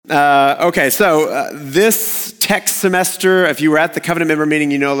This text semester, if you were at the Covenant member meeting,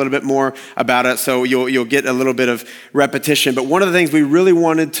 you know a little bit more about it, so you'll get a little bit of repetition. But one of the things we really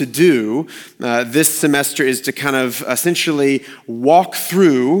wanted to do this semester is to kind of essentially walk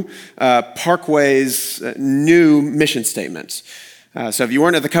through Parkway's new mission statement. So if you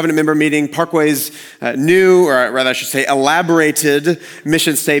weren't at the Covenant member meeting, Parkway's new, or rather I should say elaborated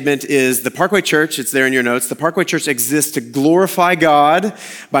mission statement is the Parkway Church, it's there in your notes, the Parkway Church exists to glorify God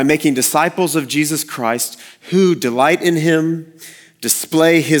by making disciples of Jesus Christ who delight in Him,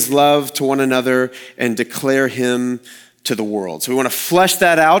 display His love to one another, and declare Him to the world. So we want to flesh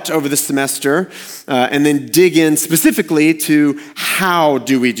that out over this semester and then dig in specifically to how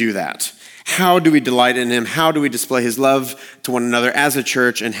do we do that? How do we delight in Him? How do we display His love to one another as a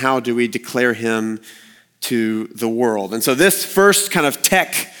church? And how do we declare Him to the world? And so this first kind of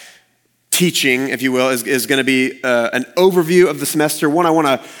tech teaching, if you will, is going to be an overview of the semester. One, I want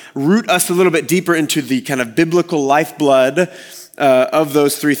to root us a little bit deeper into the kind of biblical lifeblood of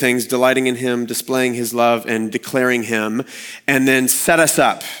those three things: delighting in Him, displaying His love, and declaring Him. And then set us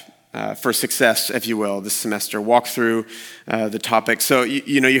up for success, if you will, this semester. Walk through the topic. So,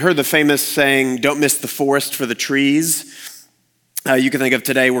 you heard the famous saying, don't miss the forest for the trees. You can think of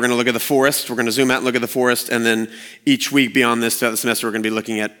today, we're going to look at the forest. We're going to zoom out and look at the forest. And then each week beyond this, throughout the semester, we're going to be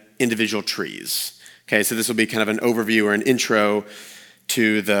looking at individual trees. Okay, so this will be kind of an overview or an intro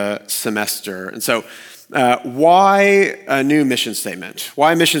to the semester. And so, why a new mission statement?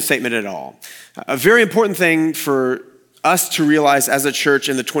 Why a mission statement at all? A very important thing for us to realize as a church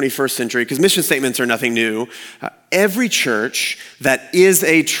in the 21st century, because mission statements are nothing new. Every church that is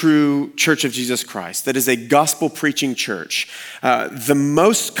a true church of Jesus Christ, that is a gospel-preaching church, the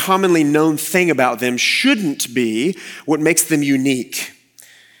most commonly known thing about them shouldn't be what makes them unique.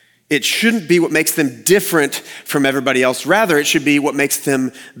 It shouldn't be what makes them different from everybody else. Rather, it should be what makes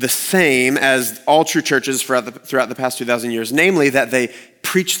them the same as all true churches throughout the past 2,000 years, namely that they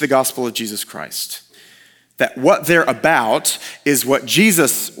preach the gospel of Jesus Christ. That what they're about is what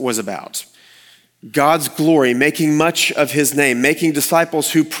Jesus was about. God's glory, making much of His name, making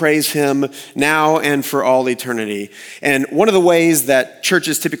disciples who praise Him now and for all eternity. And one of the ways that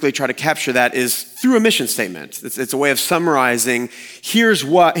churches typically try to capture that is through a mission statement. It's a way of summarizing, here's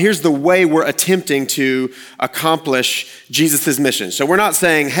the way we're attempting to accomplish Jesus' mission. So we're not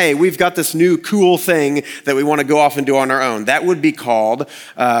saying, hey, we've got this new cool thing that we want to go off and do on our own. That would be called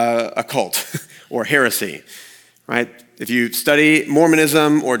a cult. Or heresy, right? If you study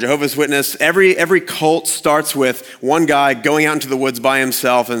Mormonism or Jehovah's Witness, every cult starts with one guy going out into the woods by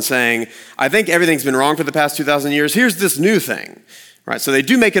himself and saying, I think everything's been wrong for the past 2,000 years. Here's this new thing, right? So they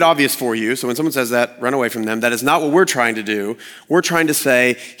do make it obvious for you. So when someone says that, run away from them. That is not what we're trying to do. We're trying to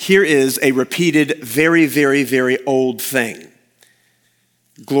say, here is a repeated, very, very, very old thing.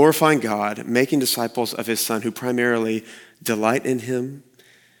 Glorifying God, making disciples of His Son who primarily delight in Him,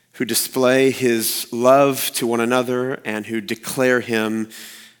 who display His love to one another, and who declare Him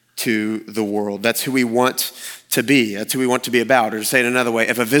to the world. That's who we want to be. That's who we want to be about. Or to say it another way,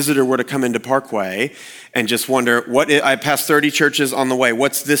 if a visitor were to come into Parkway and just wonder, I passed 30 churches on the way,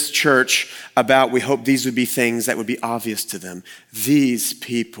 what's this church about? We hope these would be things that would be obvious to them. These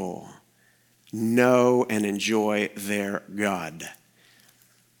people know and enjoy their God.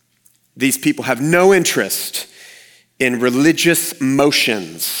 These people have no interest in religious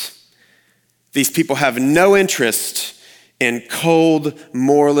motions. These people have no interest in cold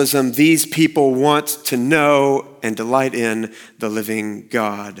moralism. These people want to know and delight in the living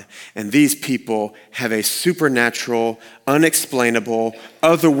God. And these people have a supernatural, unexplainable,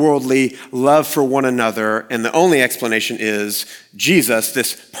 otherworldly love for one another. And the only explanation is Jesus,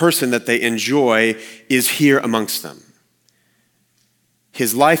 this person that they enjoy, is here amongst them.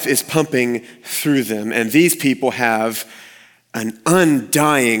 His life is pumping through them, and these people have an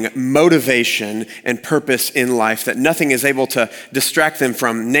undying motivation and purpose in life that nothing is able to distract them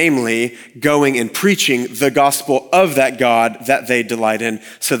from, namely going and preaching the gospel of that God that they delight in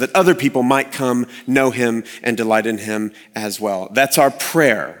so that other people might come know Him and delight in Him as well. That's our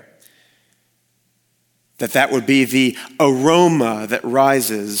prayer, that would be the aroma that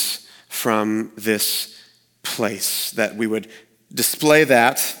rises from this place, that we would display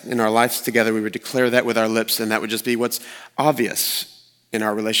that in our lives together. We would declare that with our lips, and that would just be what's obvious in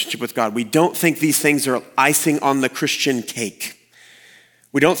our relationship with God. We don't think these things are icing on the Christian cake.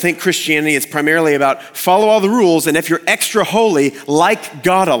 We don't think Christianity is primarily about follow all the rules, and if you're extra holy, like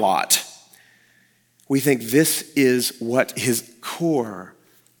God a lot. We think this is what is core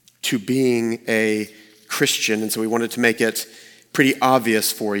to being a Christian, and so we wanted to make it pretty obvious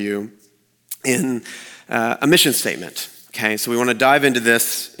for you in a mission statement. Okay, so we want to dive into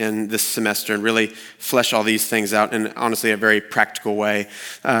this in this semester and really flesh all these things out in, honestly, a very practical way.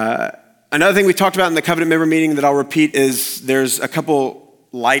 Another thing we talked about in the covenant member meeting that I'll repeat is there's a couple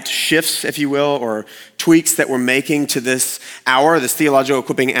light shifts, if you will, or tweaks that we're making to this hour, this theological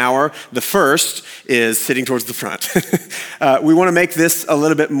equipping hour. The first is sitting towards the front. We want to make this a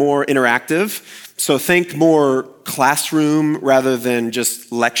little bit more interactive. So think more classroom rather than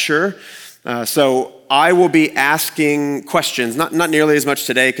just lecture. So I will be asking questions, not nearly as much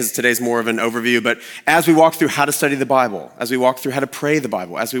today because today's more of an overview, but as we walk through how to study the Bible, as we walk through how to pray the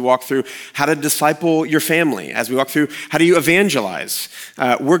Bible, as we walk through how to disciple your family, as we walk through how do you evangelize,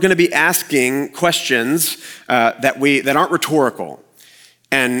 we're going to be asking questions that aren't rhetorical.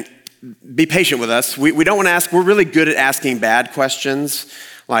 And be patient with us. We don't want to ask, we're really good at asking bad questions.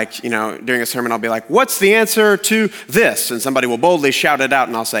 Like, during a sermon, I'll be like, what's the answer to this? And somebody will boldly shout it out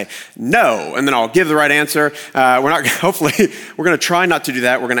and I'll say, no. And then I'll give the right answer. Hopefully, we're going to try not to do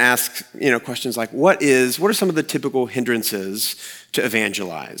that. We're going to ask, questions like, what are some of the typical hindrances to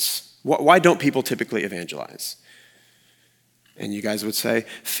evangelize? Why don't people typically evangelize? And you guys would say,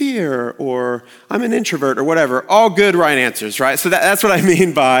 fear, or I'm an introvert, or whatever. All good, right answers, right? So that's what I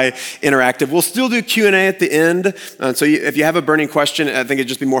mean by interactive. We'll still do Q&A at the end. So if you have a burning question, I think it'd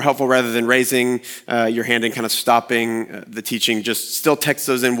just be more helpful rather than raising your hand and kind of stopping the teaching. Just still text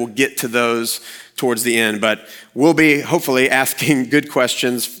those in. We'll get to those towards the end. But we'll be hopefully asking good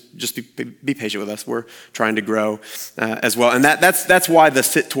questions. Just be patient with us. We're trying to grow as well. And that's why the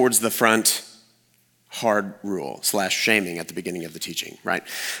sit towards the front hard rule / shaming at the beginning of the teaching, right?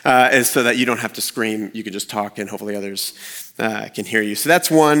 Is so that you don't have to scream, you can just talk and hopefully others can hear you. So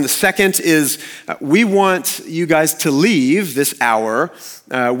that's one. The second is we want you guys to leave this hour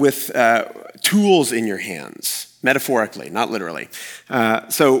with tools in your hands, metaphorically, not literally.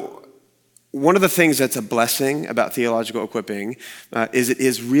 So one of the things that's a blessing about theological equipping is it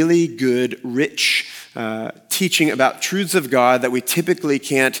is really good, rich teaching about truths of God that we typically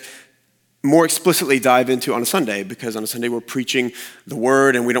can't more explicitly dive into on a Sunday, because on a Sunday we're preaching the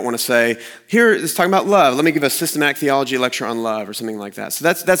word and we don't want to say, here it's talking about love. Let me give a systematic theology lecture on love or something like that. So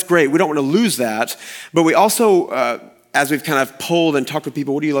that's great. We don't want to lose that. But we also, as we've kind of polled and talked with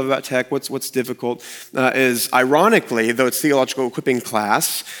people, what do you love about tech? What's difficult? Is ironically, though it's theological equipping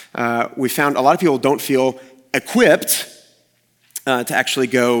class, we found a lot of people don't feel equipped to actually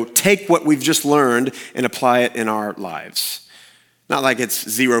go take what we've just learned and apply it in our lives. Not like it's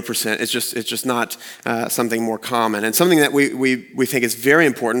 0%, it's just not something more common. And something that we think is very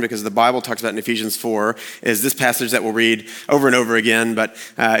important, because the Bible talks about in Ephesians 4, is this passage that we'll read over and over again. But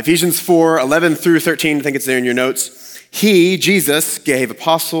Ephesians 4, 11 through 13, I think it's there in your notes. He, Jesus, gave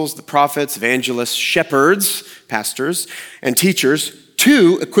apostles, the prophets, evangelists, shepherds, pastors, and teachers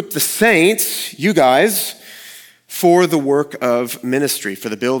to equip the saints, you guys, for the work of ministry, for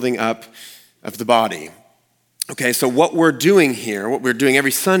the building up of the body. Okay, so what we're doing here, what we're doing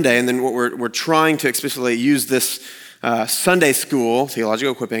every Sunday, and then what we're trying to explicitly use this Sunday school,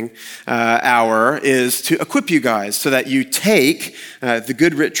 theological equipping hour, is to equip you guys so that you take the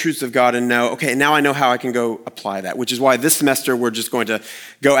good writ truths of God and know, okay, now I know how I can go apply that, which is why this semester we're just going to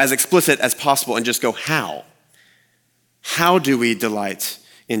go as explicit as possible and just go, how? How do we delight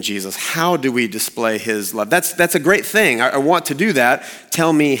in Jesus? How do we display his love? That's a great thing. I want to do that.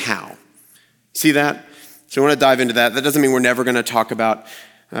 Tell me how. See that? So we want to dive into that. That doesn't mean we're never going to talk about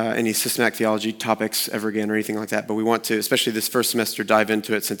any systematic theology topics ever again or anything like that, but we want to, especially this first semester, dive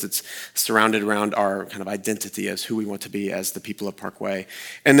into it since it's surrounded around our kind of identity as who we want to be as the people of Parkway.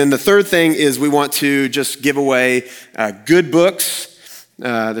 And then the third thing is we want to just give away good books.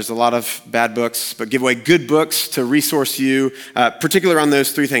 There's a lot of bad books, but give away good books to resource you, particularly on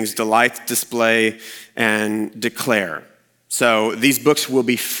those three things: delight, display, and declare. So these books will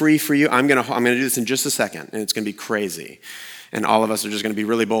be free for you. I'm gonna do this in just a second, and it's gonna be crazy. And all of us are just gonna be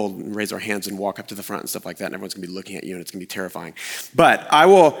really bold and raise our hands and walk up to the front and stuff like that, and everyone's gonna be looking at you, and it's gonna be terrifying. But I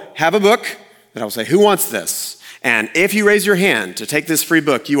will have a book that I will say, who wants this? And if you raise your hand to take this free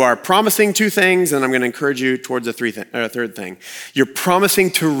book, you are promising two things, and I'm gonna encourage you towards a third thing. You're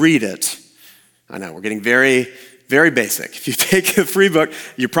promising to read it. I know, we're getting very, very basic. If you take a free book,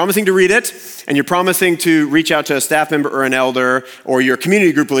 you're promising to read it, and you're promising to reach out to a staff member or an elder or your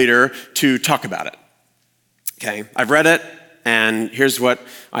community group leader to talk about it. Okay, I've read it, and here's what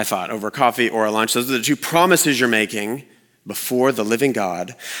I thought over coffee or a lunch. Those are the two promises you're making before the living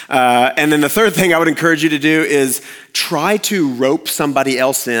God. And then the third thing I would encourage you to do is try to rope somebody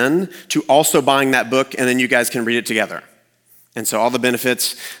else in to also buying that book, and then you guys can read it together. And so all the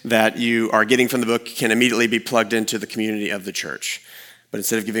benefits that you are getting from the book can immediately be plugged into the community of the church. But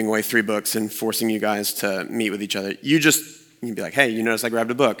instead of giving away 3 books and forcing you guys to meet with each other, you'd be like, hey, you notice I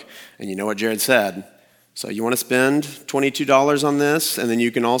grabbed a book, and you know what Jared said. So you want to spend $22 on this, and then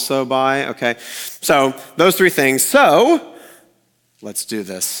you can also buy, okay. So those 3 things. So let's do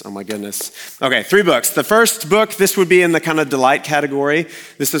this. Oh my goodness. Okay, 3 books. The first book, this would be in the kind of delight category.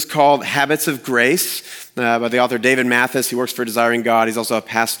 This is called Habits of Grace by the author David Mathis. He works for Desiring God. He's also a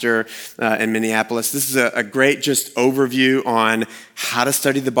pastor in Minneapolis. This is a great just overview on how to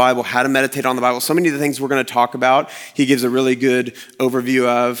study the Bible, how to meditate on the Bible. So many of the things we're going to talk about, he gives a really good overview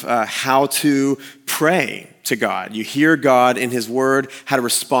of how to pray to God. You hear God in his word, how to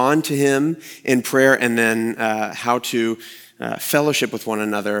respond to him in prayer, and then how to fellowship with one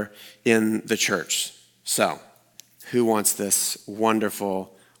another in the church. So, who wants this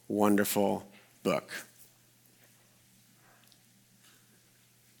wonderful, wonderful book?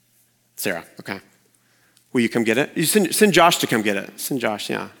 Sarah, okay. Will you come get it? You send Josh to come get it. Send Josh,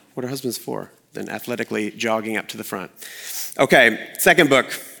 yeah. What are husbands for? Then athletically jogging up to the front. Okay, second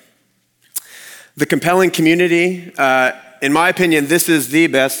book. The Compelling Community. In my opinion, this is the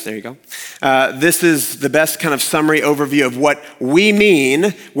best, there you go. This is the best kind of summary overview of what we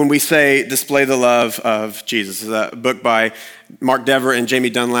mean when we say display the love of Jesus. It's a book by Mark Dever and Jamie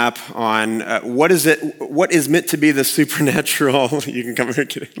Dunlap on what is meant to be the supernatural, you can come here and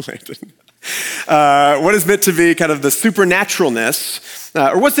get it later. What is meant to be kind of the supernaturalness,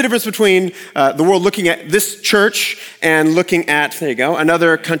 or what's the difference between the world looking at this church and looking at, there you go,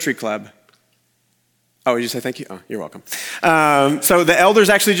 another country club. Oh, did you say thank you? Oh, you're welcome. So the elders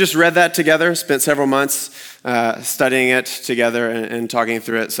actually just read that together, spent several months studying it together and talking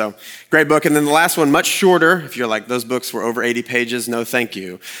through it. So great book. And then the last one, much shorter. If you're like, those books were over 80 pages, no thank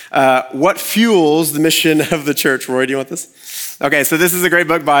you. What Fuels the Mission of the Church? Roy, do you want this? Okay, so this is a great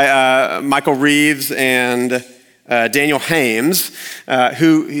book by Michael Reeves and Daniel Hames,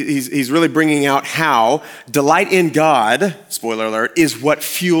 who he's really bringing out how delight in God, spoiler alert, is what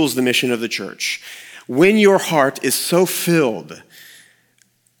fuels the mission of the church. When your heart is so filled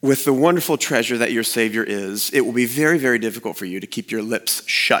with the wonderful treasure that your Savior is, it will be very, very difficult for you to keep your lips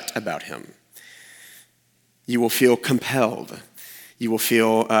shut about him. You will feel compelled. You will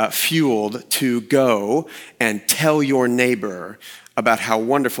feel fueled to go and tell your neighbor about how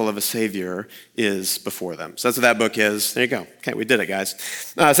wonderful of a Savior is before them. So that's what that book is. There you go. Okay, we did it, guys.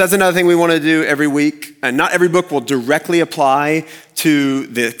 So that's another thing we want to do every week. And not every book will directly apply to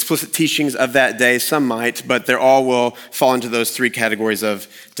the explicit teachings of that day. Some might, but they all will fall into those 3 categories of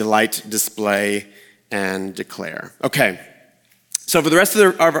delight, display, and declare. Okay. So for the rest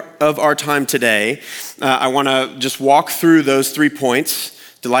of our time today, I want to just walk through those 3 points.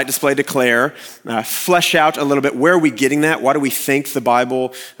 Delight, display, declare, flesh out a little bit, where are we getting that? Why do we think the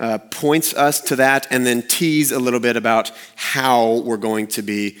Bible points us to that? And then tease a little bit about how we're going to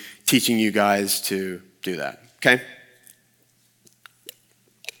be teaching you guys to do that, okay?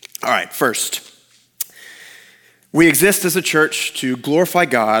 All right, first, we exist as a church to glorify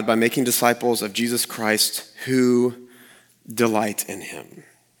God by making disciples of Jesus Christ who delight in him.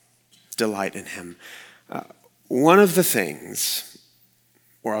 Delight in him. One of the things,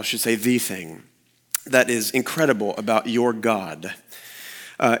 or I should say the thing, that is incredible about your God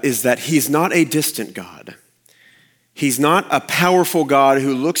is that he's not a distant God. He's not a powerful God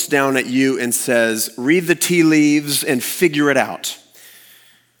who looks down at you and says, read the tea leaves and figure it out.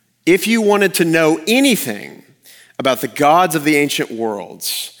 If you wanted to know anything about the gods of the ancient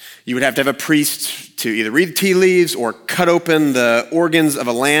worlds, you would have to have a priest to either read the tea leaves or cut open the organs of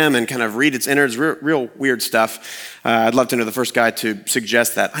a lamb and kind of read its innards, real weird stuff. I'd love to know the first guy to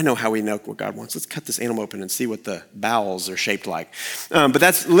suggest that. I know how we know what God wants. Let's cut this animal open and see what the bowels are shaped like. But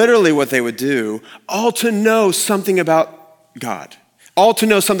that's literally what they would do, all to know something about God. All to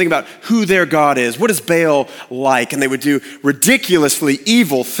know something about who their God is. What is Baal like? And they would do ridiculously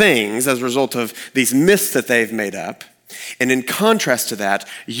evil things as a result of these myths that they've made up. And in contrast to that,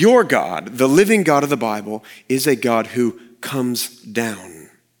 your God, the living God of the Bible, is a God who comes down.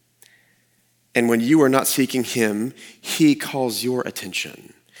 And when you are not seeking him, he calls your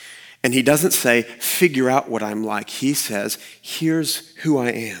attention. And he doesn't say, figure out what I'm like. He says, here's who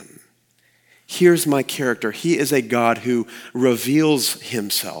I am. Here's my character. He is a God who reveals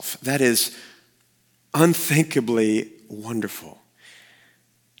himself. That is unthinkably wonderful.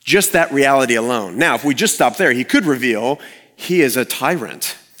 Just that reality alone. Now, if we just stop there, he could reveal he is a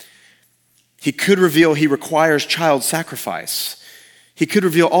tyrant. He could reveal he requires child sacrifice. He could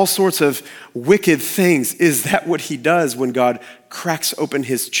reveal all sorts of wicked things. Is that what he does when God cracks open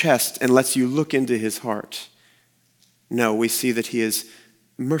his chest and lets you look into his heart? No, we see that he is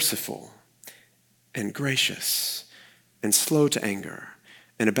merciful and gracious and slow to anger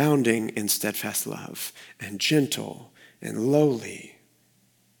and abounding in steadfast love, and gentle and lowly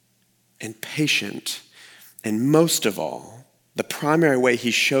and patient. And most of all, the primary way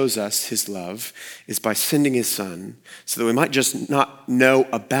he shows us his love is by sending his son so that we might just not know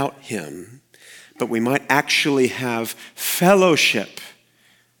about him, but we might actually have fellowship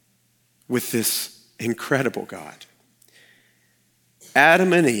with this incredible God.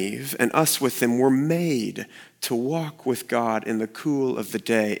 Adam and Eve and us with them were made to walk with God in the cool of the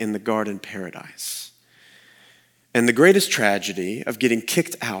day in the garden paradise. And the greatest tragedy of getting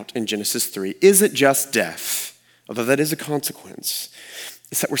kicked out in Genesis 3 isn't just death, although that is a consequence.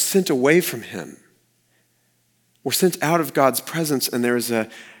 It's that we're sent away from him. We're sent out of God's presence, and there is an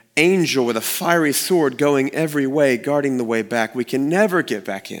angel with a fiery sword going every way, guarding the way back. We can never get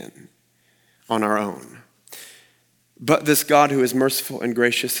back in on our own. But this God who is merciful and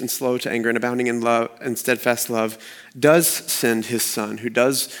gracious and slow to anger and abounding in love and steadfast love does send his son, who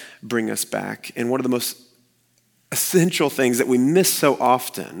does bring us back. And one of the most essential things that we miss so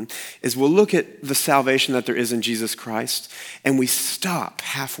often is we'll look at the salvation that there is in Jesus Christ and we stop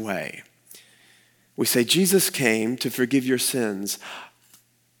halfway. We say, Jesus came to forgive your sins.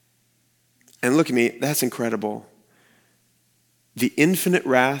 And look at me, that's incredible. The infinite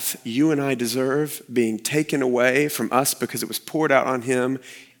wrath you and I deserve being taken away from us because it was poured out on him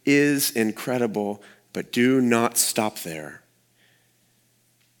is incredible, but do not stop there.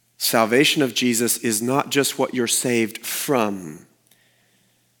 Salvation of Jesus is not just what you're saved from,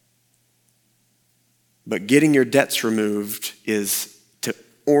 but getting your debts removed is to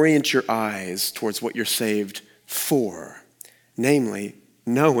orient your eyes towards what you're saved for, namely,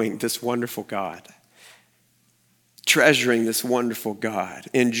 knowing this wonderful God. Treasuring this wonderful God,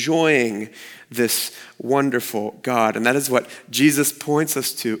 enjoying this wonderful God. And that is what Jesus points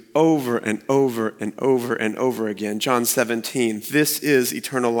us to over and over and over and over again. John 17, this is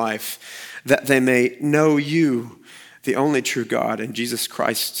eternal life, that they may know you, the only true God, and Jesus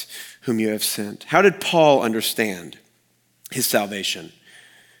Christ, whom you have sent. How did Paul understand his salvation?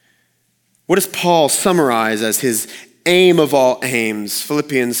 What does Paul summarize as his aim of all aims?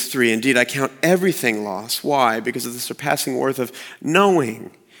 Philippians 3, indeed, I count everything lost. Why? Because of the surpassing worth of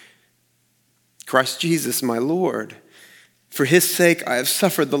knowing Christ Jesus, my Lord. For his sake, I have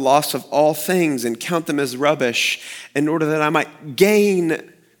suffered the loss of all things and count them as rubbish in order that I might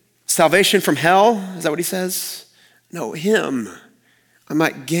gain salvation from hell. Is that what he says? No, him. I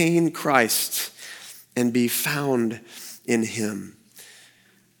might gain Christ and be found in him.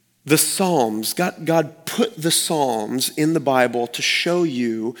 The Psalms, God put the Psalms in the Bible to show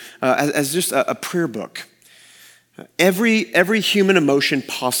you as just a prayer book. Every human emotion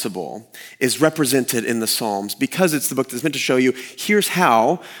possible is represented in the Psalms because it's the book that's meant to show you, here's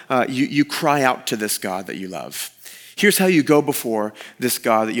how you cry out to this God that you love. Here's how you go before this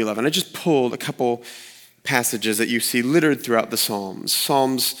God that you love. And I just pulled a couple passages that you see littered throughout the Psalms.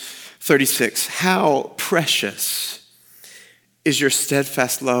 Psalms 36, how precious is your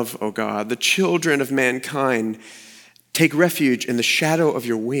steadfast love, O God. The children of mankind take refuge in the shadow of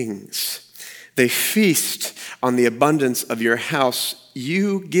your wings. They feast on the abundance of your house.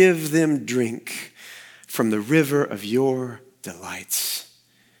 You give them drink from the river of your delights.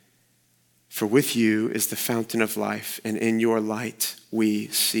 For with you is the fountain of life, and in your light we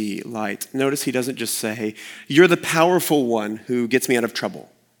see light. Notice he doesn't just say, you're the powerful one who gets me out of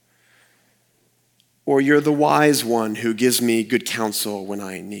trouble. Or you're the wise one who gives me good counsel when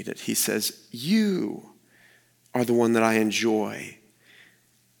I need it. He says, you are the one that I enjoy.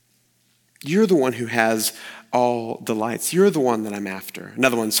 You're the one who has all delights. You're the one that I'm after.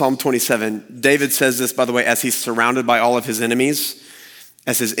 Another one, Psalm 27. David says this, by the way, as he's surrounded by all of his enemies,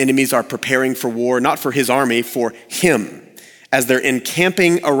 as his enemies are preparing for war, not for his army, for him. As they're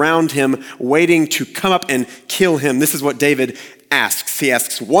encamping around him, waiting to come up and kill him. This is what David asks. He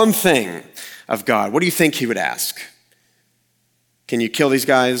asks one thing of God. What do you think he would ask? Can you kill these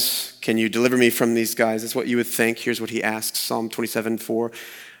guys? Can you deliver me from these guys? That's what you would think. Here's what he asks, Psalm 27:4.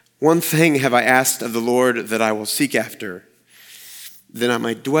 One thing have I asked of the Lord that I will seek after, that I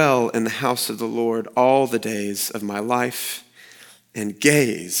might dwell in the house of the Lord all the days of my life and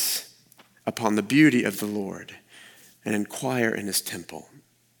gaze upon the beauty of the Lord and inquire in his temple.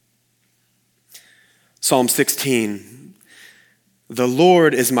 Psalm 16. The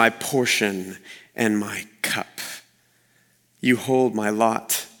Lord is my portion and my cup. You hold my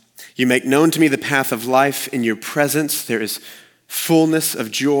lot. You make known to me the path of life. In your presence there is fullness of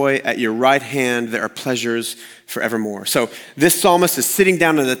joy. At your right hand there are pleasures forevermore. So this psalmist is sitting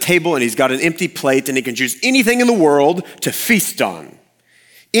down at a table and he's got an empty plate and he can choose anything in the world to feast on.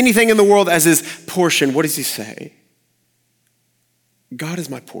 Anything in the world as his portion. What does he say? God is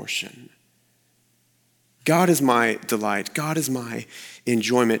my portion. God is my delight. God is my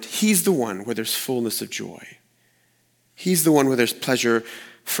enjoyment. He's the one where there's fullness of joy. He's the one where there's pleasure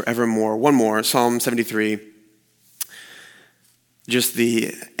forevermore. One more, Psalm 73. Just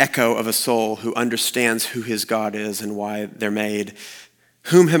the echo of a soul who understands who his God is and why they're made.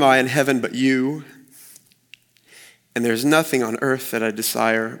 Whom have I in heaven but you? And there's nothing on earth that I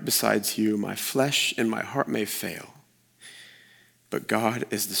desire besides you. My flesh and my heart may fail, but God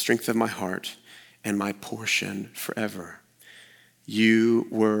is the strength of my heart and my portion forever. You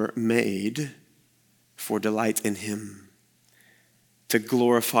were made for delight in him, to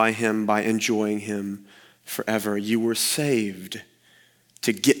glorify him by enjoying him forever. You were saved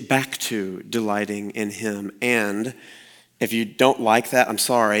to get back to delighting in him. And if you don't like that, I'm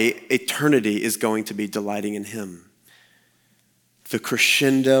sorry, eternity is going to be delighting in him. The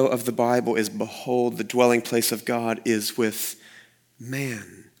crescendo of the Bible is, behold, the dwelling place of God is with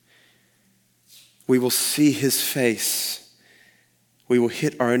man. We will see his face. We will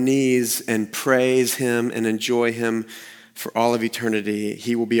hit our knees and praise him and enjoy him for all of eternity.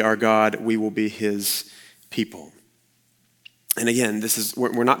 He will be our God. We will be his people. And again,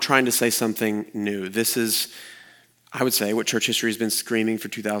 we're not trying to say something new. This is, I would say, what church history has been screaming for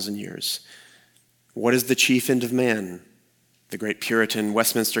 2,000 years. What is the chief end of man? The great Puritan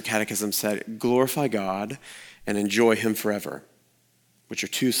Westminster Catechism said, glorify God and enjoy him forever, which are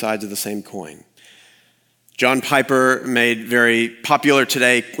two sides of the same coin. John Piper made very popular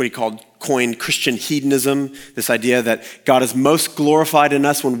today what he coined Christian hedonism, this idea that God is most glorified in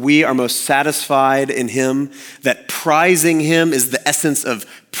us when we are most satisfied in him, that prizing him is the essence of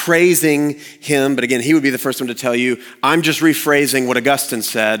praising him. But again, he would be the first one to tell you, I'm just rephrasing what Augustine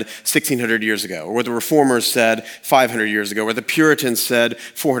said 1,600 years ago, or what the Reformers said 500 years ago, or the Puritans said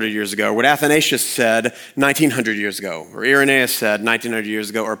 400 years ago, or what Athanasius said 1,900 years ago, or Irenaeus said 1,900 years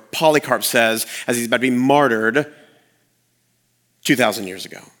ago, or Polycarp says as he's about to be martyred 2,000 years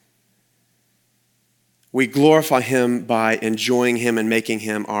ago. We glorify him by enjoying him and making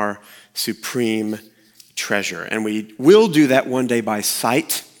him our supreme treasure. And we will do that one day by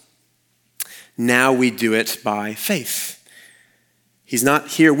sight. Now we do it by faith. He's not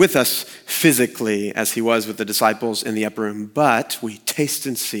here with us physically as he was with the disciples in the upper room, but we taste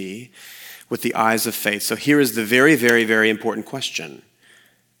and see with the eyes of faith. So here is the very, very, very important question.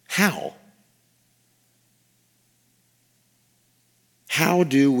 How? How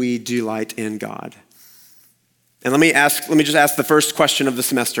do we delight in God? And let me just ask the first question of the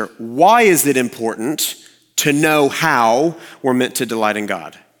semester. Why is it important to know how we're meant to delight in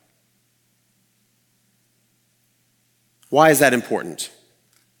God? Why is that important?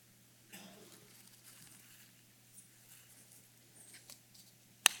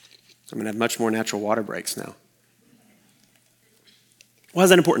 I'm going to have much more natural water breaks now. Why is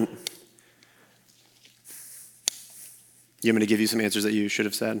that important? You want me to give you some answers that you should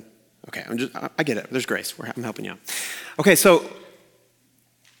have said? Okay, I get it. There's grace. I'm helping you out. Okay, so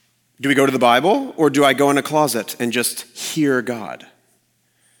do we go to the Bible or do I go in a closet and just hear God?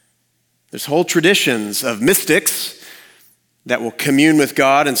 There's whole traditions of mystics that will commune with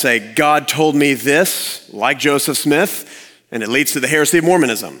God and say, God told me this, like Joseph Smith, and it leads to the heresy of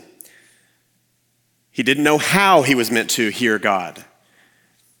Mormonism. He didn't know how he was meant to hear God.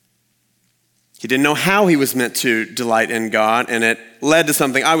 He didn't know how he was meant to delight in God, and it led to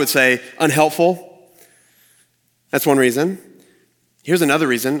something I would say unhelpful. That's one reason. Here's another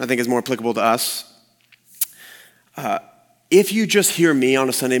reason I think is more applicable to us. If you just hear me on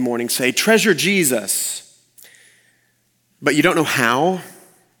a Sunday morning say, treasure Jesus, but you don't know how,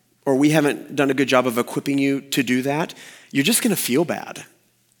 or we haven't done a good job of equipping you to do that, you're just going to feel bad.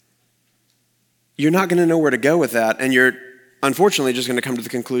 You're not going to know where to go with that, and you're unfortunately just going to come to the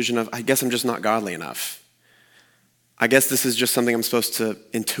conclusion of, I guess I'm just not godly enough. I guess this is just something I'm supposed to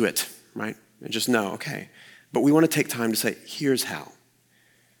intuit, right? And just know, okay. But we want to take time to say, here's how.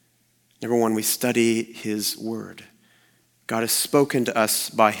 Number one, we study his word. God has spoken to us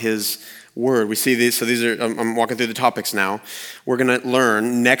by his word. We see these, so these are, I'm walking through the topics now. We're going to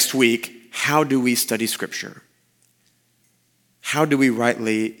learn next week, how do we study scripture? How do we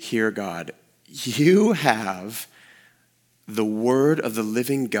rightly hear God? You have the word of the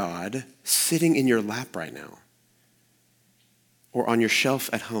living God sitting in your lap right now or on your shelf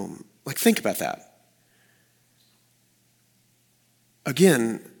at home. Like, think about that.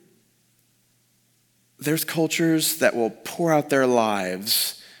 Again, there's cultures that will pour out their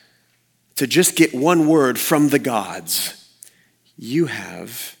lives to just get one word from the gods. You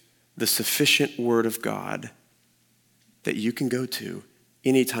have the sufficient word of God that you can go to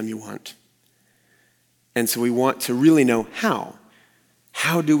anytime you want. And so we want to really know how.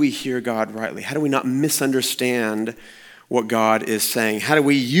 How do we hear God rightly? How do we not misunderstand what God is saying? How do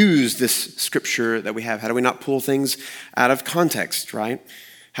we use this scripture that we have? How do we not pull things out of context, right?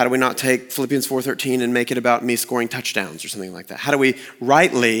 How do we not take Philippians 4:13 and make it about me scoring touchdowns or something like that? How do we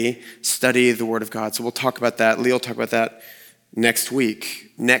rightly study the Word of God? So we'll talk about that. Lee will talk about that next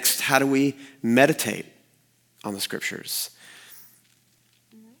week. Next, how do we meditate on the scriptures?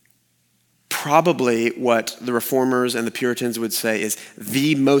 Probably what the Reformers and the Puritans would say is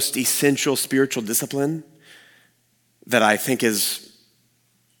the most essential spiritual discipline that I think is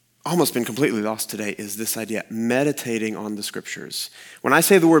almost been completely lost today is this idea, meditating on the scriptures. When I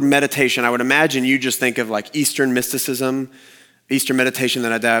say the word meditation, I would imagine you just think of like Eastern mysticism, Eastern meditation,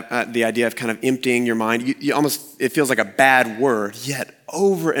 that the idea of kind of emptying your mind. You almost, it feels like a bad word, yet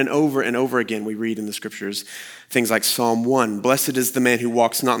over and over and over again we read in the scriptures things like Psalm 1, blessed is the man who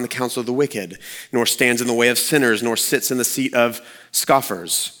walks not in the counsel of the wicked, nor stands in the way of sinners, nor sits in the seat of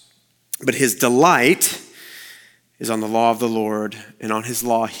scoffers. But his delight is on the law of the Lord, and on his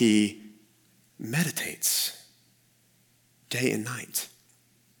law he meditates day and night.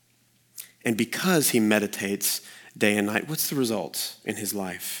 And because he meditates day and night, what's the result in his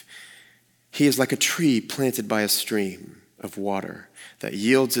life? He is like a tree planted by a stream of water that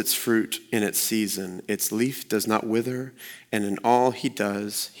yields its fruit in its season. Its leaf does not wither, and in all he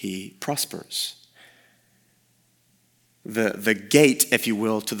does, he prospers. The gate, if you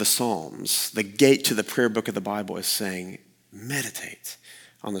will, to the Psalms, the gate to the prayer book of the Bible is saying, meditate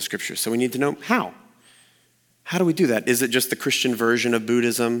on the scriptures. So we need to know how. How do we do that? Is it just the Christian version of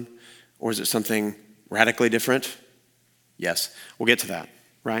Buddhism, or is it something radically different? Yes, we'll get to that,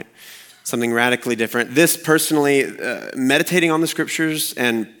 right? Something radically different. This personally, meditating on the scriptures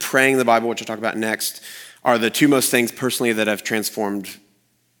and praying the Bible, which I'll talk about next, are the two most things personally that have transformed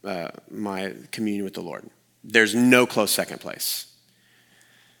my communion with the Lord. There's no close second place.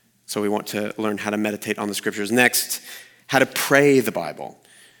 So we want to learn how to meditate on the scriptures. Next, how to pray the Bible.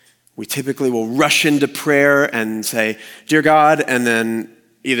 We typically will rush into prayer and say, dear God, and then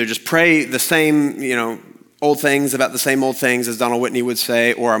either just pray the same, old things about the same old things, as Donald Whitney would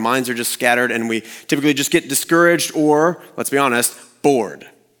say, or our minds are just scattered and we typically just get discouraged or, let's be honest, bored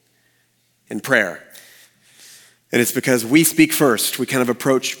in prayer. And it's because we speak first. We kind of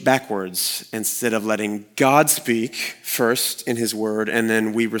approach backwards instead of letting God speak first in his word, and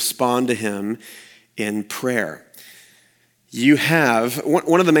then we respond to him in prayer. You have,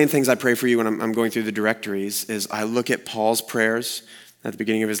 one of the main things I pray for you when I'm going through the directories is I look at Paul's prayers at the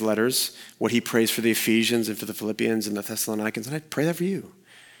beginning of his letters, what he prays for the Ephesians and for the Philippians and the Thessalonians, and I pray that for you,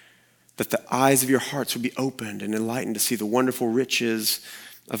 that the eyes of your hearts would be opened and enlightened to see the wonderful riches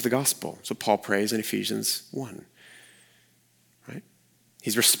of the gospel. So Paul prays in Ephesians 1.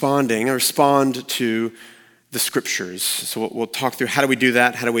 He's respond to the scriptures. So we'll talk through how do we do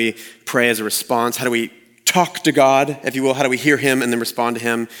that? How do we pray as a response? How do we talk to God, if you will? How do we hear him and then respond to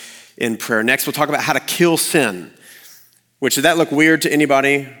him in prayer? Next, we'll talk about how to kill sin, which did that look weird to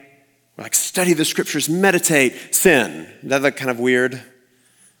anybody? We're like, study the scriptures, meditate, sin. Does that look kind of weird?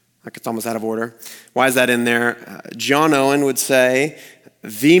 Like it's almost out of order. Why is that in there? John Owen would say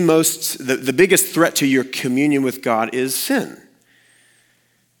the biggest threat to your communion with God is sin.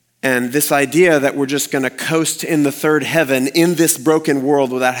 And this idea that we're just going to coast in the third heaven in this broken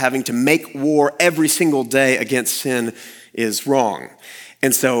world without having to make war every single day against sin is wrong.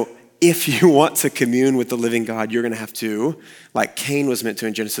 And so if you want to commune with the living God, you're going to have to, like Cain was meant to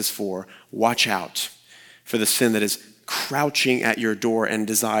in Genesis 4, watch out for the sin that is crouching at your door and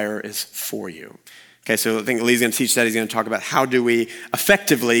desire is for you. Okay, so I think Lee's going to teach that. He's going to talk about how do we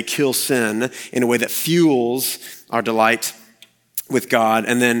effectively kill sin in a way that fuels our delight with God,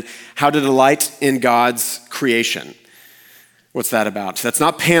 and then how to delight in God's creation. What's that about? That's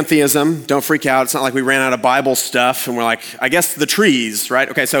not pantheism. Don't freak out. It's not like we ran out of Bible stuff and we're like, I guess the trees, right?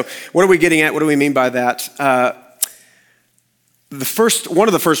 Okay, so what are we getting at? What do we mean by that? One of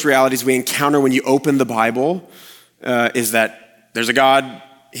the first realities we encounter when you open the Bible is that there's a God,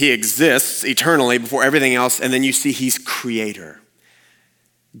 he exists eternally before everything else, and then you see he's creator.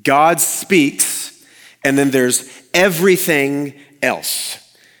 God speaks, and then there's everything else.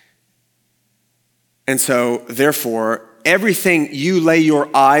 And so, therefore, everything you lay your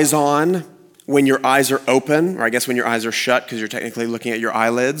eyes on when your eyes are open, or I guess when your eyes are shut because you're technically looking at your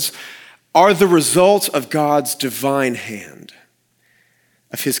eyelids, are the result of God's divine hand,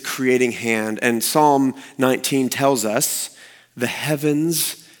 of his creating hand. And Psalm 19 tells us, the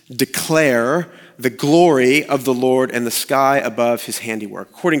heavens declare the glory of the Lord and the sky above his handiwork.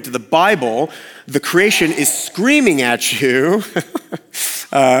 According to the Bible, the creation is screaming at you.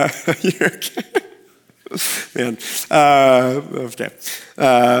 Man, okay.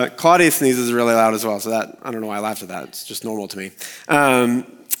 Claudia sneezes really loud as well, so that, I don't know why I laughed at that. It's just normal to me.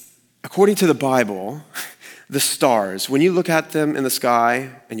 According to the Bible, the stars, when you look at them in the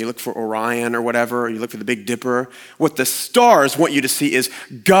sky and you look for Orion or whatever, or you look for the Big Dipper, what the stars want you to see is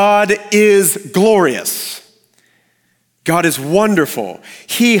God is glorious. God is wonderful.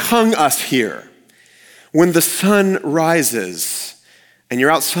 He hung us here. When the sun rises and you're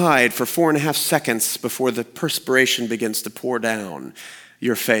outside for 4.5 seconds before the perspiration begins to pour down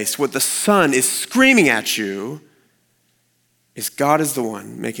your face, what the sun is screaming at you is God is the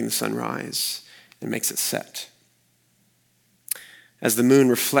one making the sun rise and makes it set. As the moon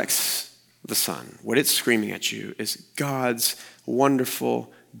reflects the sun, what it's screaming at you is God's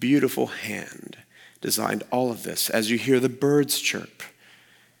wonderful, beautiful hand designed all of this. As you hear the birds chirp,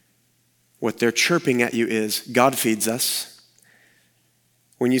 what they're chirping at you is God feeds us.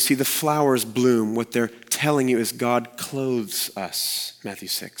 When you see the flowers bloom, what they're telling you is God clothes us, Matthew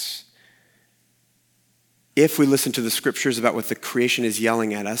 6. If we listen to the scriptures about what the creation is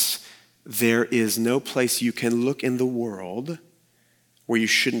yelling at us, there is no place you can look in the world where you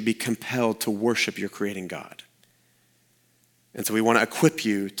shouldn't be compelled to worship your creating God. And so we want to equip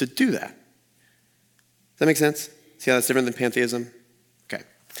you to do that. Does that make sense? See how that's different than pantheism? Okay.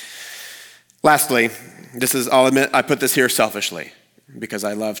 Lastly, I'll admit, I put this here selfishly because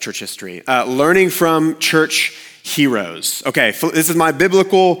I love church history. Learning from church heroes. Okay, this is my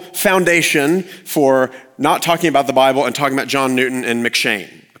biblical foundation for not talking about the Bible and talking about John Newton and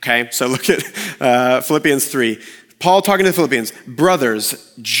McShane. Okay, so look at Philippians 3. Paul talking to the Philippians,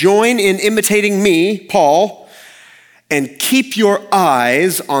 brothers, join in imitating me, Paul, and keep your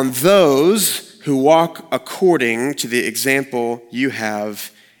eyes on those who walk according to the example you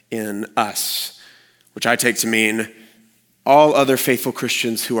have in us, which I take to mean all other faithful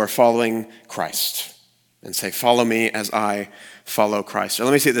Christians who are following Christ, and say, follow me as I follow Christ. Or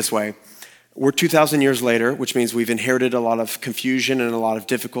let me say it this way. We're 2,000 years later, which means we've inherited a lot of confusion and a lot of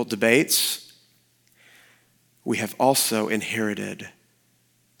difficult debates. We have also inherited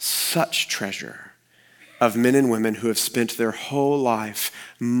such treasure of men and women who have spent their whole life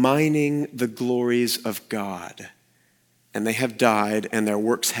mining the glories of God. And they have died, and their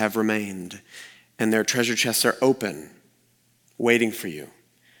works have remained. And their treasure chests are open, waiting for you.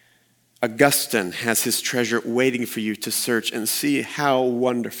 Augustine has his treasure waiting for you to search and see how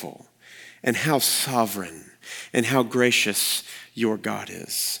wonderful and how sovereign and how gracious your God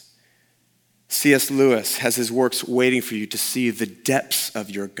is. C.S. Lewis has his works waiting for you to see the depths of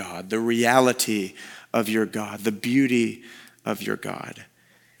your God, the reality of your God, the beauty of your God.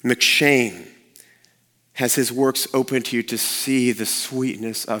 McShane has his works open to you to see the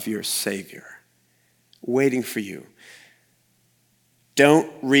sweetness of your Savior, waiting for you. Don't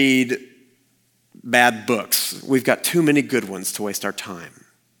read bad books. We've got too many good ones to waste our time.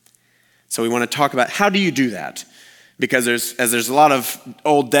 So we want to talk about how do you do that? Because there's a lot of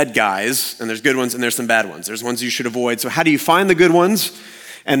old dead guys, and there's good ones and there's some bad ones. There's ones you should avoid. So how do you find the good ones?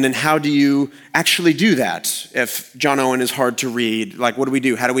 And then how do you actually do that? If John Owen is hard to read, like what do we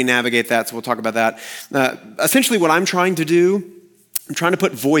do? How do we navigate that? So we'll talk about that. Essentially what I'm trying to do, I'm trying to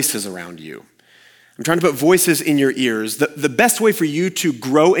put voices around you. I'm trying to put voices in your ears. The best way for you to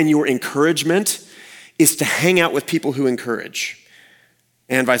grow in your encouragement is to hang out with people who encourage.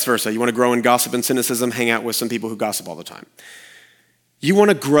 And vice versa. You want to grow in gossip and cynicism, hang out with some people who gossip all the time. You want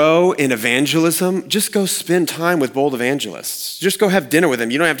to grow in evangelism, just go spend time with bold evangelists. Just go have dinner with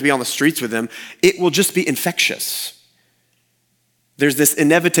them. You don't have to be on the streets with them. It will just be infectious. There's this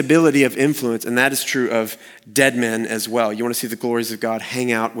inevitability of influence, and that is true of dead men as well. You want to see the glories of God,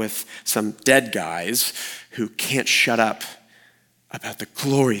 hang out with some dead guys who can't shut up about the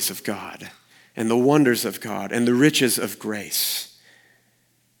glories of God and the wonders of God and the riches of grace.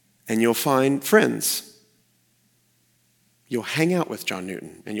 And you'll find friends. You'll hang out with John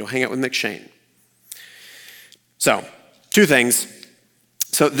Newton, and you'll hang out with McShane. So, two things.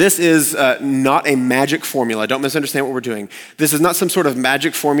 So this is not a magic formula. Don't misunderstand what we're doing. This is not some sort of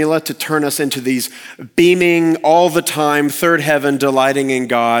magic formula to turn us into these beaming, all the time, third heaven, delighting in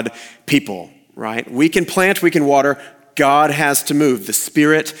God people, right? We can plant, we can water. God has to move. The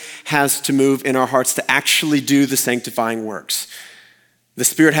Spirit has to move in our hearts to actually do the sanctifying works. The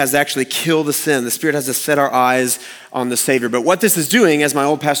Spirit has to actually kill the sin. The Spirit has to set our eyes on the Savior. But what this is doing, as my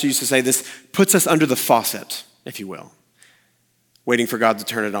old pastor used to say, this puts us under the faucet, if you will, waiting for God to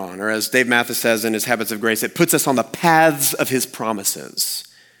turn it on. Or as Dave Mathis says in his Habits of Grace, it puts us on the paths of his promises.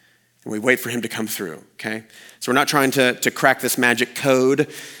 And we wait for him to come through, okay? So we're not trying to crack this magic code,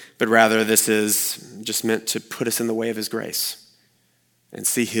 but rather this is just meant to put us in the way of his grace and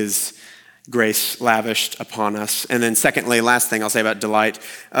see his grace lavished upon us. And then secondly, last thing I'll say about delight,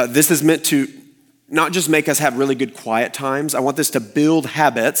 this is meant to not just make us have really good quiet times. I want this to build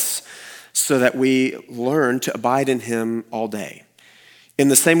habits so that we learn to abide in him all day. In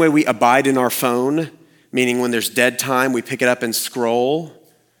the same way we abide in our phone, meaning when there's dead time, we pick it up and scroll.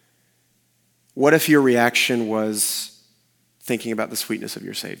 What if your reaction was thinking about the sweetness of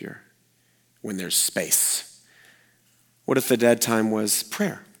your Savior when there's space? What if the dead time was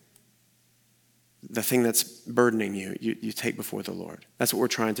prayer? The thing that's burdening you, you take before the Lord. That's what we're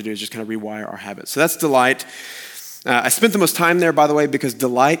trying to do, is just kind of rewire our habits. So that's delight. I spent the most time there, by the way, because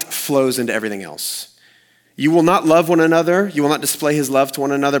delight flows into everything else. You will not love one another. You will not display his love to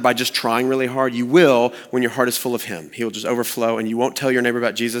one another by just trying really hard. You will when your heart is full of him. He will just overflow, and you won't tell your neighbor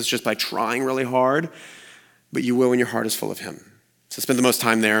about Jesus just by trying really hard, but you will when your heart is full of him. So spend the most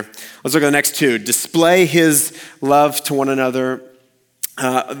time there. Let's look at the next two. Display his love to one another.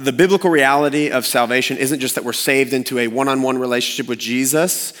 The biblical reality of salvation isn't just that we're saved into a one-on-one relationship with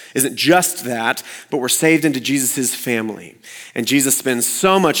Jesus, isn't just that, but we're saved into Jesus' family. And Jesus spends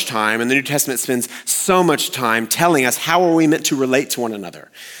so much time, and the New Testament spends so much time telling us how are we meant to relate to one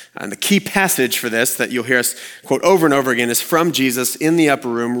another. And the key passage for this that you'll hear us quote over and over again is from Jesus in the upper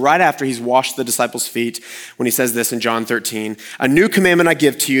room right after he's washed the disciples' feet, when he says this in John 13, "A new commandment I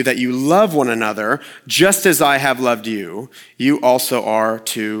give to you, that you love one another just as I have loved you. You also are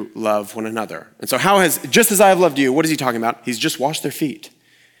to love one another." And so just as I have loved you, what is he talking about? He's just washed their feet.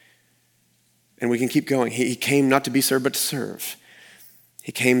 And we can keep going. He came not to be served, but to serve.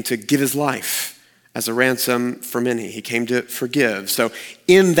 He came to give his life as a ransom for many. He came to forgive. So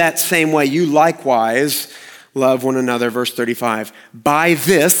in that same way, you likewise love one another. Verse 35, "By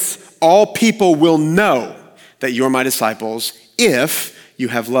this, all people will know that you're my disciples if you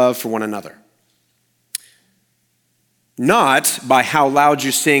have love for one another." Not by how loud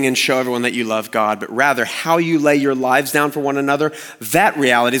you sing and show everyone that you love God, but rather how you lay your lives down for one another. That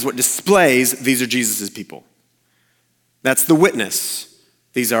reality is what displays these are Jesus' people. That's the witness.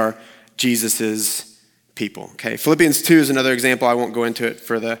 These are Jesus' people. Okay, Philippians 2 is another example. I won't go into it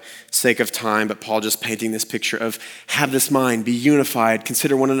for the sake of time, but Paul just painting this picture of have this mind, be unified,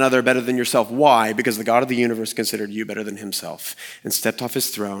 consider one another better than yourself. Why? Because the God of the universe considered you better than himself and stepped off his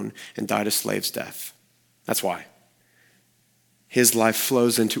throne and died a slave's death. That's why. His life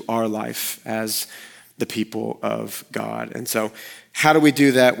flows into our life as the people of God. And so how do we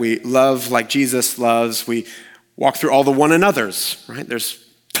do that? We love like Jesus loves. We walk through all the one another's, right? There's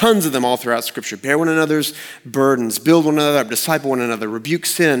tons of them all throughout Scripture. Bear one another's burdens, build one another up, disciple one another, rebuke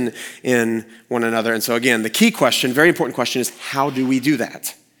sin in one another. And so again, the key question, very important question, is how do we do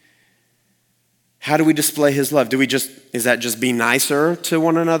that? How do we display his love? Is that just be nicer to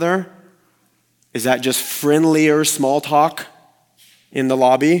one another? Is that just friendlier small talk in the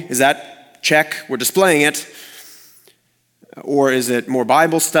lobby? Is that check? We're displaying it. Or is it more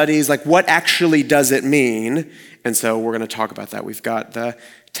Bible studies? Like, what actually does it mean? And so we're going to talk about that. We've got the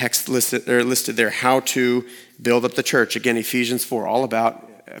text listed there, how to build up the church. Again, Ephesians 4, all about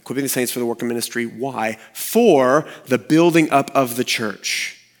equipping the saints for the work of ministry. Why? For the building up of the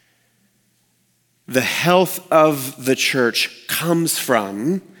church. The health of the church comes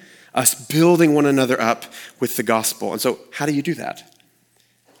from us building one another up with the gospel. And so how do you do that?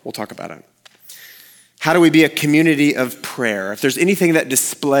 We'll talk about it. How do we be a community of prayer? If there's anything that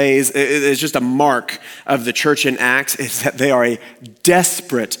displays, it's just a mark of the church in Acts, is that they are a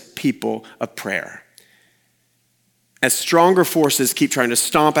desperate people of prayer. As stronger forces keep trying to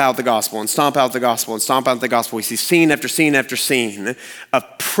stomp out the gospel and stomp out the gospel and stomp out the gospel, we see scene after scene after scene of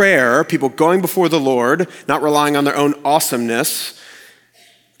prayer, people going before the Lord, not relying on their own awesomeness,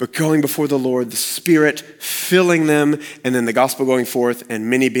 but going before the Lord, the Spirit filling them, and then the gospel going forth, and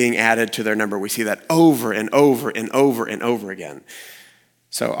many being added to their number. We see that over and over and over and over again.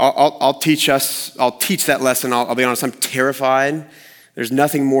 So I'll teach that lesson. I'll be honest, I'm terrified. There's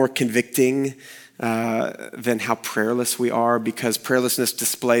nothing more convicting than how prayerless we are, because prayerlessness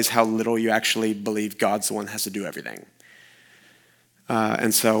displays how little you actually believe God's the one that has to do everything.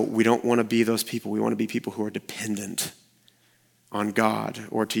 And so we don't want to be those people. We want to be people who are dependent on God.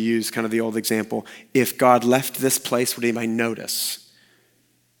 Or to use kind of the old example, if God left this place, would anybody notice?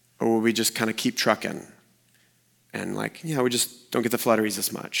 Or would we just kind of keep trucking? And we just don't get the flutteries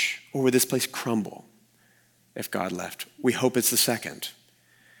as much. Or would this place crumble if God left? We hope it's the second.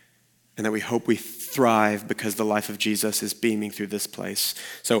 And that we hope we thrive because the life of Jesus is beaming through this place.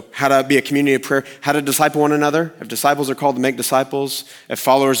 So how to be a community of prayer, how to disciple one another. If disciples are called to make disciples, if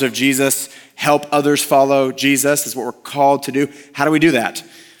followers of Jesus help others follow Jesus, is what we're called to do. How do we do that?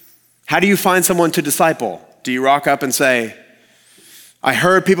 How do you find someone to disciple? Do you rock up and say, I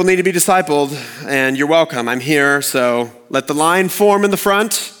heard people need to be discipled, and you're welcome. I'm here, so let the line form in the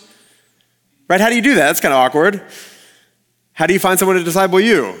front. Right? How do you do that? That's kind of awkward. How do you find someone to disciple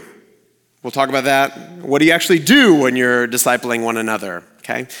you? We'll talk about that. What do you actually do when you're discipling one another?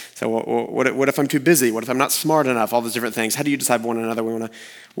 Okay? So what if I'm too busy? What if I'm not smart enough? All those different things. How do you disciple one another? We want to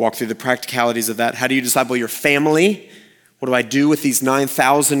walk through the practicalities of that. How do you disciple your family? What do I do with these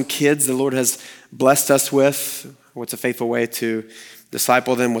 9,000 kids the Lord has blessed us with? What's a faithful way to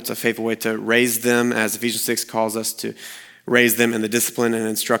disciple them? What's a faithful way to raise them, as Ephesians 6 calls us to raise them in the discipline and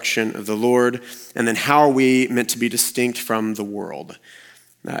instruction of the Lord? And then how are we meant to be distinct from the world?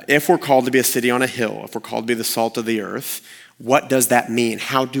 If we're called to be a city on a hill, if we're called to be the salt of the earth, what does that mean?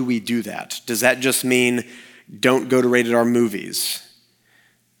 How do we do that? Does that just mean don't go to rated R movies?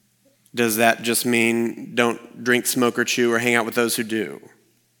 Does that just mean don't drink, smoke, or chew, or hang out with those who do?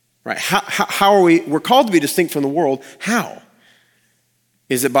 Right? How are we? We're called to be distinct from the world. How?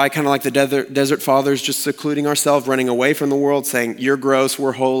 Is it by kind of like the desert fathers, just secluding ourselves, running away from the world, saying, you're gross,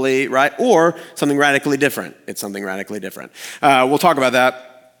 we're holy, right? Or something radically different? It's something radically different. We'll talk about that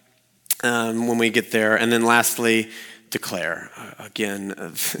when we get there. And then lastly, declare.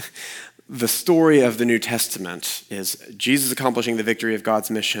 Again, the story of the New Testament is Jesus accomplishing the victory of God's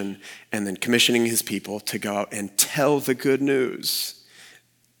mission and then commissioning his people to go out and tell the good news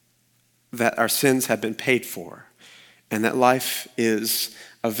that our sins have been paid for and that life is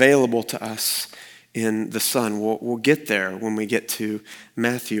available to us in the Son. We'll get there when we get to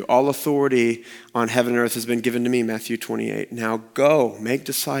Matthew. All authority on heaven and earth has been given to me, Matthew 28. Now go, make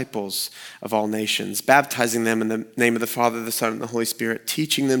disciples of all nations, baptizing them in the name of the Father, the Son, and the Holy Spirit,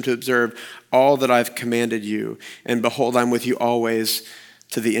 teaching them to observe all that I've commanded you. And behold, I'm with you always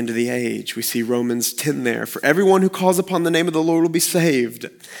to the end of the age. We see Romans 10 there. For everyone who calls upon the name of the Lord will be saved.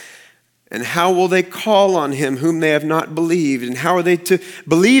 And how will they call on him whom they have not believed? And how are they to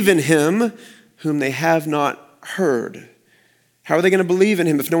believe in him whom they have not heard? How are they going to believe in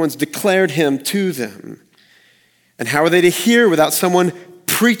him if no one's declared him to them? And how are they to hear without someone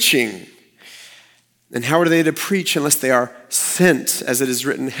preaching? And how are they to preach unless they are sent? As it is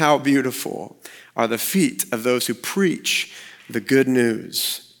written, how beautiful are the feet of those who preach the good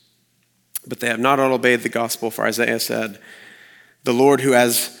news. But they have not all obeyed the gospel, for Isaiah said, the Lord who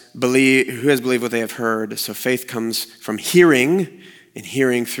has believed what they have heard. So faith comes from hearing, and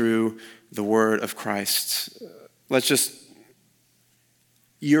hearing through the word of Christ.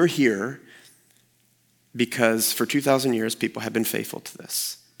 You're here because for 2,000 years, people have been faithful to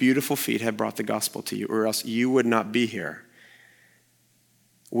this. Beautiful feet have brought the gospel to you, or else you would not be here.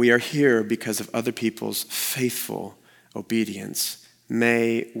 We are here because of other people's faithful obedience.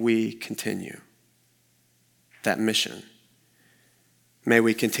 May we continue that mission. May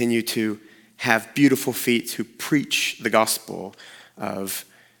we continue to have beautiful feet who preach the gospel of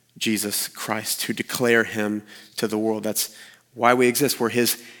Jesus Christ, who declare him to the world. That's why we exist. We're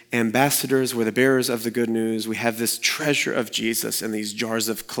his ambassadors. We're the bearers of the good news. We have this treasure of Jesus in these jars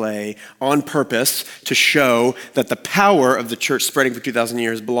of clay on purpose to show that the power of the church spreading for 2,000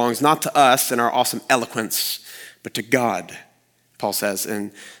 years belongs not to us and our awesome eloquence, but to God, Paul says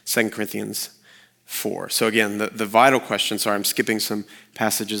in 2 Corinthians 4. So again, the vital question, sorry, I'm skipping some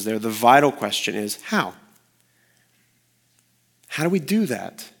passages there. The vital question is how? How do we do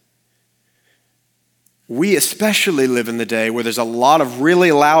that? We especially live in the day where there's a lot of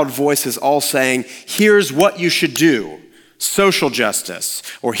really loud voices all saying, here's what you should do, social justice,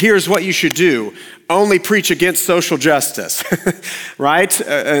 or here's what you should do, only preach against social justice, right?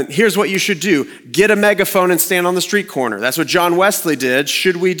 Here's what you should do, get a megaphone and stand on the street corner. That's what John Wesley did.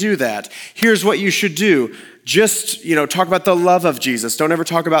 Should we do that? Here's what you should do. Just, talk about the love of Jesus. Don't ever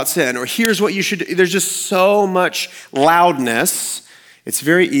talk about sin. Or here's what you should do. There's just so much loudness. It's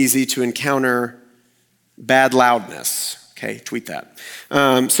very easy to encounter bad loudness. Okay, tweet that.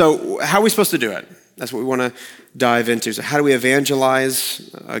 So how are we supposed to do it? That's what we want to dive into. So how do we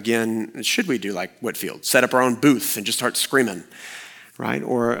evangelize? Again, should we do like Whitfield, set up our own booth and just start screaming, right?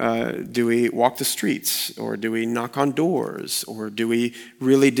 Or do we walk the streets? Or do we knock on doors? Or do we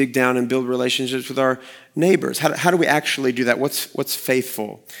really dig down and build relationships with our neighbors? How do we actually do that? What's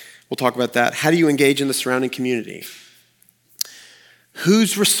faithful? We'll talk about that. How do you engage in the surrounding community?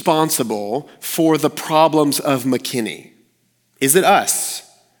 Who's responsible for the problems of McKinney? Is it us?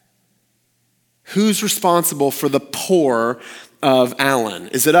 Who's responsible for the poor of Allen?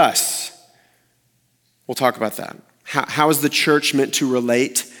 Is it us? We'll talk about that. How is the church meant to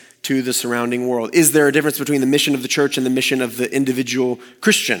relate to the surrounding world? Is there a difference between the mission of the church and the mission of the individual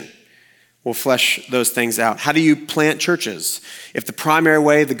Christian? We'll flesh those things out. How do you plant churches? If the primary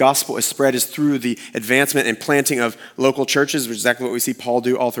way the gospel is spread is through the advancement and planting of local churches, which is exactly what we see Paul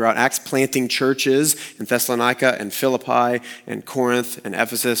do all throughout Acts, planting churches in Thessalonica and Philippi and Corinth and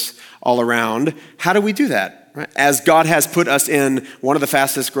Ephesus all around. How do we do that? Right? As God has put us in one of the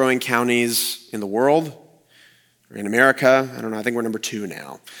fastest growing counties in the world, or in America, I don't know, I think we're number 2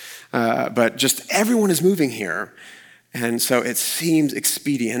 now. But just everyone is moving here. And so it seems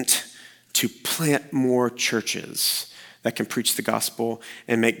expedient to plant more churches that can preach the gospel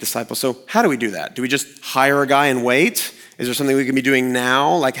and make disciples. So how do we do that? Do we just hire a guy and wait? Is there something we can be doing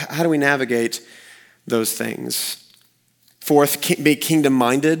now? Like, how do we navigate those things? Fourth, be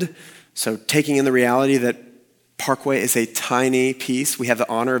kingdom-minded. So taking in the reality that Parkway is a tiny piece. We have the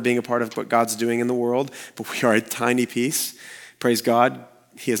honor of being a part of what God's doing in the world, but we are a tiny piece. Praise God.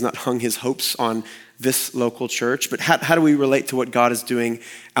 He has not hung his hopes on this local church, but how do we relate to what God is doing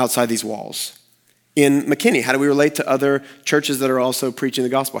outside these walls? In McKinney, how do we relate to other churches that are also preaching the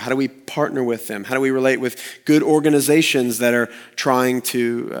gospel? How do we partner with them? How do we relate with good organizations that are trying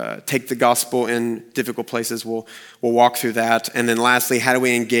to take the gospel in difficult places? We'll walk through that. And then lastly, how do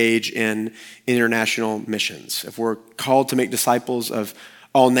we engage in international missions? If we're called to make disciples of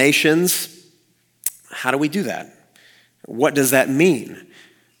all nations, how do we do that? What does that mean?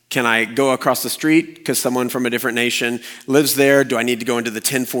 Can I go across the street because someone from a different nation lives there? Do I need to go into the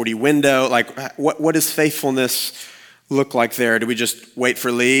 1040 window? Like, what does faithfulness look like there? Do we just wait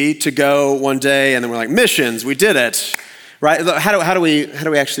for Lee to go one day and then we're like, missions, we did it, right? How do we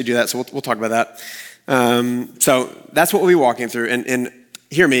actually do that? So we'll talk about that. So that's what we'll be walking through. And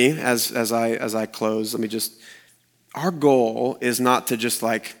hear me as I close. Our goal is not to just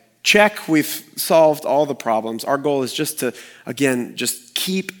like, check, we've solved all the problems. Our goal is just to, again, just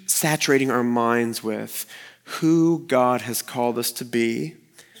keep saturating our minds with who God has called us to be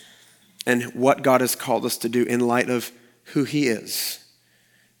and what God has called us to do in light of who he is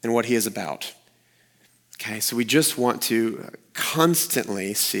and what he is about. Okay, so we just want to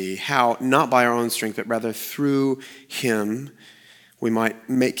constantly see how, not by our own strength, but rather through him, we might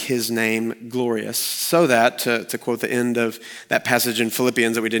make his name glorious, so that, to quote the end of that passage in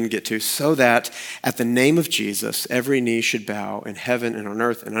Philippians that we didn't get to, so that at the name of Jesus, every knee should bow in heaven and on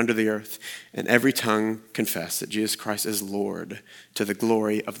earth and under the earth, and every tongue confess that Jesus Christ is Lord, to the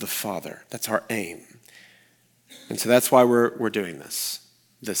glory of the Father. That's our aim. And so that's why we're doing this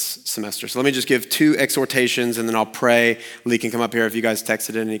semester. So let me just give 2 exhortations, and then I'll pray. Lee can come up here if you guys texted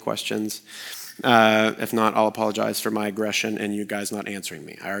in any questions. If not, I'll apologize for my aggression and you guys not answering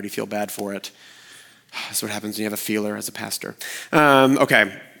me. I already feel bad for it. That's what happens when you have a feeler as a pastor.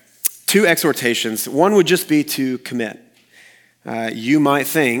 Okay, 2 exhortations. One would just be to commit. You might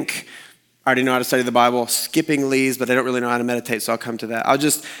think, I already know how to study the Bible, skipping Lee's, but I don't really know how to meditate, so I'll come to that. I'll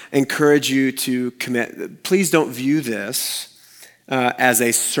just encourage you to commit. Please don't view this as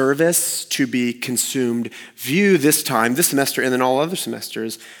a service to be consumed. View this semester, and then all other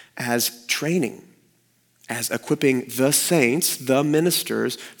semesters as training, as equipping the saints, the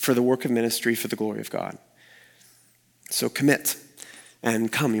ministers, for the work of ministry for the glory of God. So commit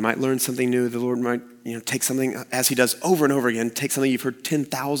and come. You might learn something new. The Lord might take something, as he does over and over again, take something you've heard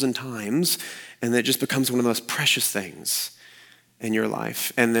 10,000 times, and it just becomes one of the most precious things in your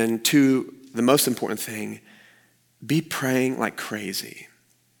life. And then 2, the most important thing, be praying like crazy.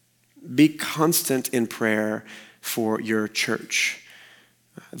 Be constant in prayer for your church,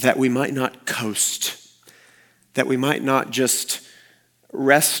 that we might not coast, that we might not just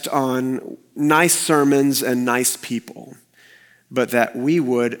rest on nice sermons and nice people, but that we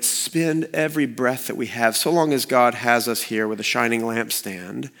would spend every breath that we have, so long as God has us here with a shining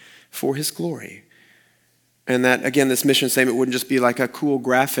lampstand, for his glory. And that, again, this mission statement wouldn't just be like a cool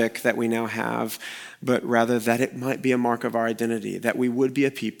graphic that we now have, but rather that it might be a mark of our identity, that we would be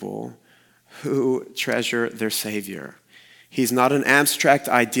a people who treasure their Savior. He's not an abstract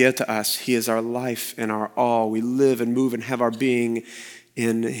idea to us. He is our life and our all. We live and move and have our being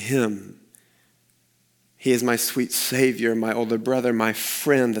in him. He is my sweet Savior, my older brother, my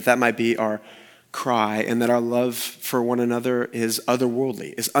friend, that might be our cry, and that our love for one another is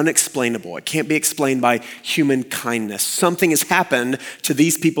otherworldly, is unexplainable. It can't be explained by human kindness. Something has happened to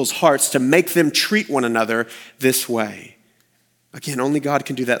these people's hearts to make them treat one another this way. Again, only God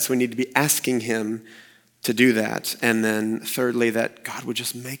can do that, so we need to be asking him to do that. And then thirdly, that God would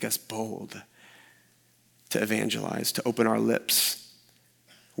just make us bold to evangelize, to open our lips.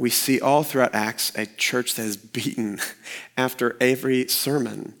 We see all throughout Acts a church that is beaten after every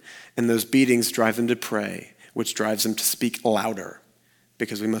sermon, and those beatings drive them to pray, which drives them to speak louder,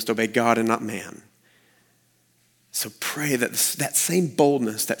 because we must obey God and not man. So pray that that same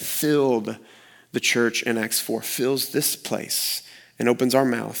boldness that filled the church in Acts 4 fills this place and opens our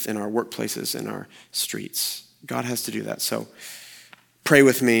mouth in our workplaces, in our streets. God has to do that. So pray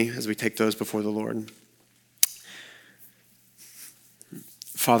with me as we take those before the Lord.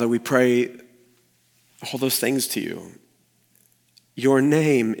 Father, we pray all those things to you. Your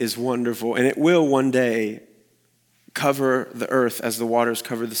name is wonderful, and it will one day cover the earth as the waters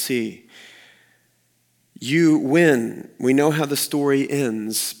cover the sea. You win. We know how the story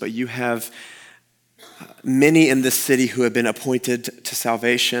ends, but you have many in this city who have been appointed to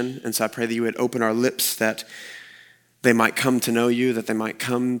salvation. And so I pray that you would open our lips that they might come to know you, that they might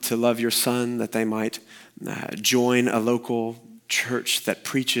come to love your Son, that they might join a local church that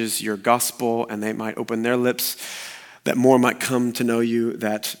preaches your gospel, and they might open their lips that more might come to know you,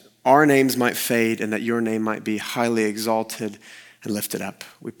 that our names might fade and that your name might be highly exalted and lifted up.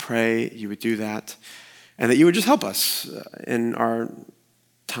 We pray you would do that, and that you would just help us in our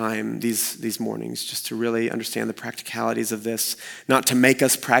time these mornings just to really understand the practicalities of this, not to make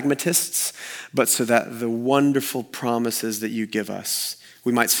us pragmatists, but so that the wonderful promises that you give us,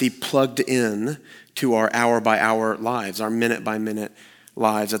 we might see plugged in to our hour-by-hour lives, our minute-by-minute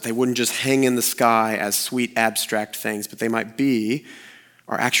lives, that they wouldn't just hang in the sky as sweet abstract things, but they might be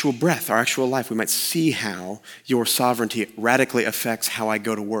our actual breath, our actual life. We might see how your sovereignty radically affects how I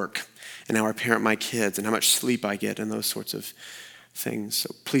go to work and how I parent my kids and how much sleep I get and those sorts of things.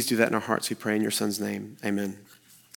 So please do that in our hearts, we pray in your Son's name. Amen.